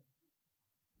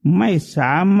ไม่ส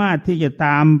ามารถที่จะต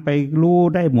ามไปรู้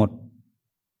ได้หมด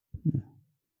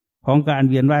ของการ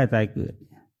เวียนว่ายตายเกิด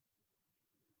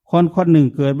คนคนหนึ่ง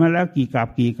เกิดมาแล้วกี่กับ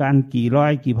กี่กันกี่ร้อ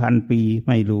ยกี่พันปีไ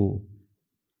ม่รู้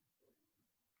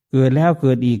เกิดแล้วเ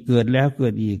กิดอีกเกิดแล้วเกิ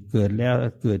ดอีกเกิดแล้ว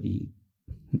เกิดอีก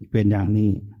เป็นอย่าง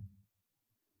นี้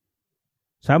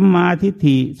สัมมาทิฏ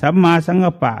ฐิสัมมาสัง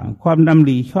กัปปะความดำ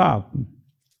ริชอบ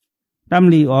ด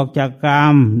ำริออกจากกา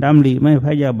มดำริไม่พ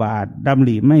ยาบาทดำ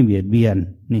ริไม่เบียดเบียน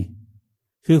นี่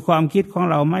คือความคิดของ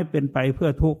เราไม่เป็นไปเพื่อ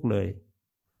ทุกข์เลย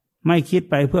ไม่คิด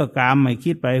ไปเพื่อกามไม่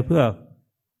คิดไปเพื่อ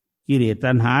กิเลส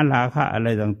ตัณหาราคะอะไร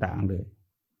ต่างๆเลย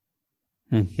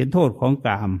เห็นโทษของก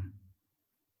าม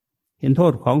เห็นโท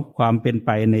ษของความเป็นไป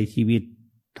ในชีวิต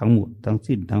ทั้งหมดทั้ง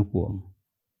สิ้นทั้งปวง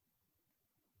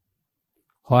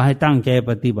ขอให้ตั้งใจ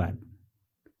ปฏิบัติ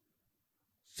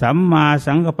สัมมา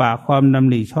สังกัปปะความด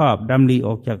ำริชอบดำริอ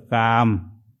อกจากกาม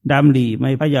ดำริไ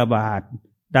ม่พยาบาท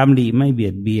ดำริไม่เบี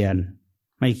ยดเบียน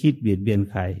ไม่คิดเบียดเบียน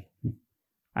ใคร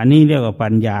อันนี้เรียกว่าปั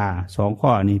ญญาสองข้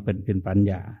อนี้เป็นปัญ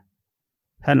ญา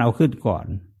ท่านเอาขึ้นก่อน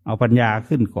เอาปัญญา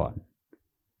ขึ้นก่อน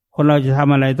คนเราจะท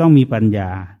ำอะไรต้องมีปัญญา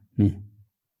นี่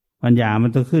ปัญญามัน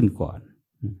ต้องขึ้นก่อน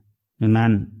ดังนั้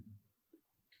น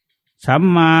สัม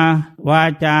มาวา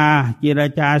จาเจร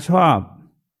จาชอบ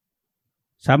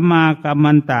สัมมากัม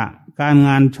มันตะการง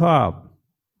านชอบ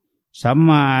สัมม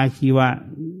าอาชีวะ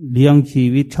เลี้ยงชี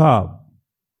วิตชอบ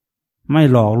ไม่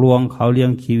หลอกลวงเขาเลี้ย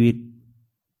งชีวิต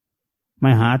ไ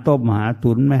ม่หาต้มหา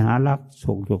ตุนไม่หาลักฉ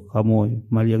กฉกขโมย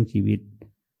มาเลี้ยงชีวิต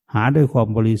หาด้วยความ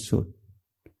บริสุทธิ์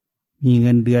มีเ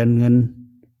งินเดือนเงิน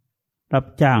รับ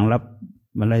จ้างรับ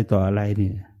อะไรต่ออะไร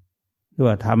นี่หรือ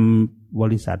ว่าทำบ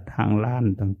ริษัททางล้าน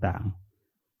ต่าง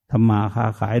ๆทำมาค้า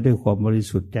ขายด้วยความบริ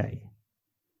สุทธิ์ใจ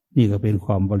นี่ก็เป็นค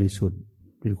วามบริสุทธิ์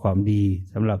เป็นความดี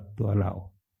สำหรับตัวเรา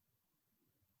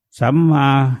สัมมา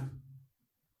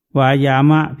วายา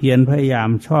มะเพียรพยายาม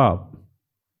ชอบ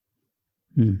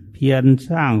เพียร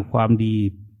สร้างความดี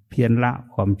เพียรละ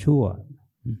ความชั่ว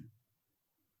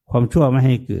ความชั่วไม่ใ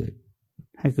ห้เกิด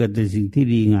ให้เกิดแต่สิ่งที่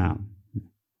ดีงาม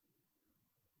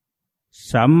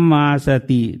สัมมาส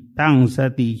ติตั้งส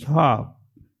ติชอบ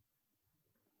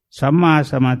สัมมา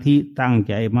สมาธิตั้ง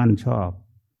ใจมั่นชอบ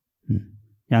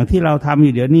อย่างที่เราทำอ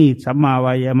ยู่เดี๋ยวนี้สัมมาว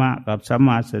ายามะกับสัมม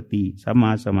าสติสัมมา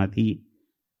สมาธิ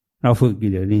เราฝึกอ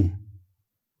ยู่เดี๋ยวนี้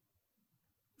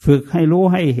ฝึกให้รู้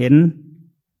ให้เห็น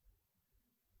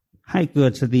ให้เกิ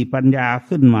ดสติปัญญา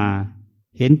ขึ้นมา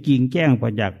เห็นจริงแจ้งปร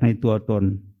ะจักษ์ในตัวตน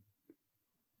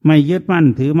ไม่ยึดมั่น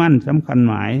ถือมั่นสำคัญ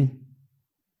หมาย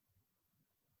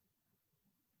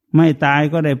ไม่ตาย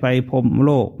ก็ได้ไปพรหมโ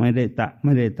ลกไม่ได้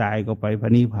ตายก็ไปพร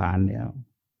ะนิพพานแล้ว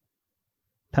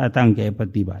ถ้าตั้งใจป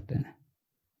ฏิบัติ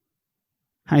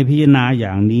ให้พิจารณาอ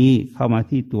ย่างนี้เข้ามา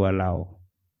ที่ตัวเรา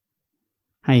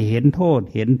ให้เห็นโทษ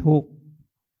เห็นทุกข์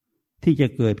ที่จะ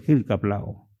เกิดขึ้นกับเรา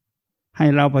ให้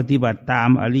เราปฏิบัติตาม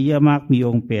อริยมรรคมีอ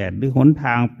งค์8หรือหนท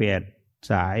าง8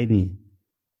สายนี่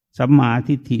สัมมา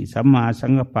ทิฏฐิสัมมาสั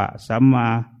งกัปปะสัมมา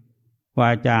วา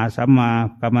จาสัมมา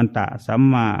กัมมันตะสัม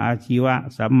มาอาชีวะ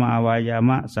สัมมาวายา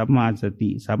มะสัมมาสติ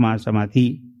สัมมาสมาธิ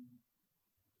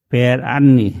8อัน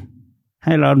นี่ใ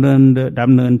ห้เราด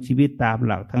ำเนินชีวิตตาม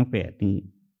หลักทั้ง8นี้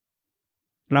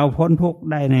เราพ้นทุกข์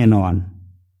ได้แน่นอน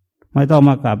ไม่ต้องม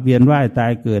ากลับเวียนว่ายตา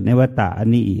ยเกิดในวัฏฏะอัน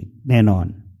นี้อีกแน่นอน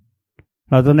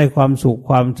เราต้องได้ความสุขค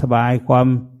วามสบายความ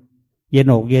เย็น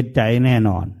อกเย็นใจแน่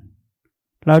นอน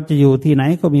เราจะอยู่ที่ไหน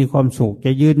ก็มีความสุขจ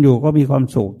ะยืนอยู่ก็มีความ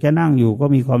สุขจะนั่งอยู่ก็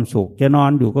มีความสุขจะนอ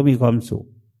นอยู่ก็มีความสุข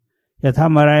จะท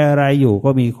ำอะไรอยู่ก็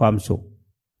มีความสุข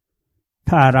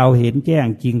ถ้าเราเห็นแจ้ง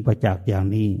จริงประจักษ์อย่าง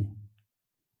นี้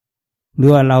หรื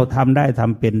อว่าเราทำได้ท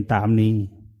ำเป็นตามนี้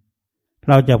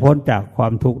เราจะพ้นจากควา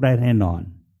มทุกข์ได้แน่นอน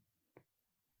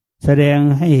แสดง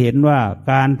ให้เห็นว่า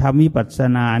การทำวิปัสส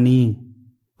นานี้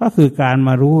ก็คือการม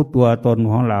ารู้ตัวตน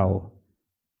ของเรา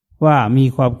ว่ามี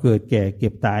ความเกิดแก่เก็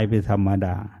บตายเป็นธรรมด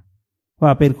าว่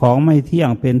าเป็นของไม่เที่ย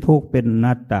งเป็นทุกข์เป็นอ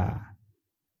นัตตา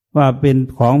ว่าเป็น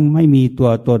ของไม่มีตั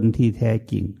วตนที่แท้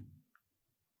จริง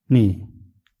นี่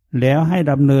แล้วให้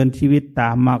ดำเนินชีวิตตา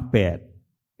มมรรค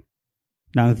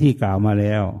8ดังที่กล่าวมาแ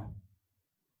ล้ว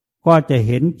ก็จะเ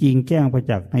ห็นจริงแจ้งประ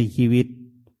จักษ์ในชีวิต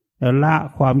แล้วละ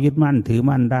ความยึดมั่นถือ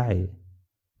มั่นได้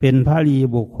เป็นพระอริย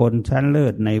บุคคลชั้นเลิ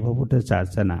ศในพระพุทธศา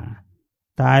สนา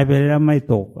ตายไปแล้วไม่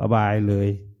ตกอบายเลย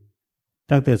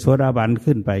ตั้งแต่โสดาบัน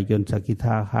ขึ้นไปจนสกิท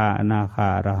าคาอนาคา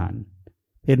อรหันต์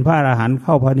เป็นพระอรหันต์เ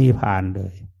ข้าพระนิพพานเล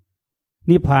ย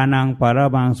นิพพานังปร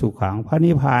มังสุขังพระ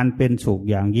นิพพานเป็นสุข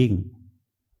อย่างยิ่ง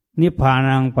นิพพา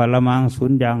นังปรมังสู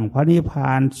ญญังพระนิพพ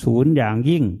านศูนย์อย่าง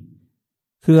ยิ่ง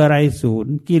คืออะไรศูน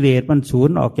ย์กิเลสมันศูน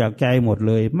ย์ออกจากใจหมด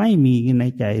เลยไม่มีใน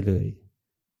ใจเลย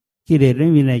กิเลสไม่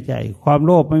มีในใจความโ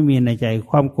ลภไม่มีในใจ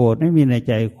ความโกรธไม่มีใน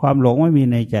ใจความหลงไม่มี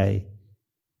ในใจ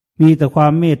มีแต่ควา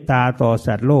มเมตตาต่อ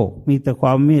สัตว์โลกมีแต่คว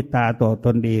ามเมตตาต่อต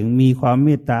นเองมีความเม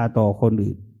ตตาต่อคน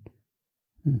อื่น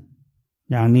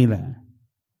อย่างนี้แหละ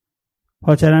เพร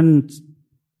าะฉะนั้น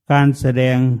การแสด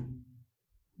ง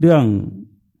เรื่อง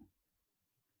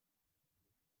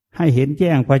ให้เห็นแ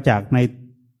จ้งประจักษ์ใน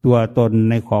ตัวตน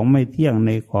ในของไม่เที่ยงใ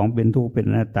นของเป็นทุกข์เป็น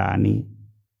อนัตตานี้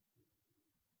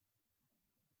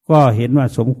ก็เห็นว่า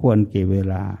สมควรแก่เว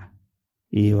ลา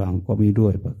อีหวังก็มีด้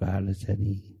วยประการฉะ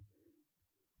นี้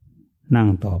นั่ง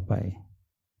ต่อไป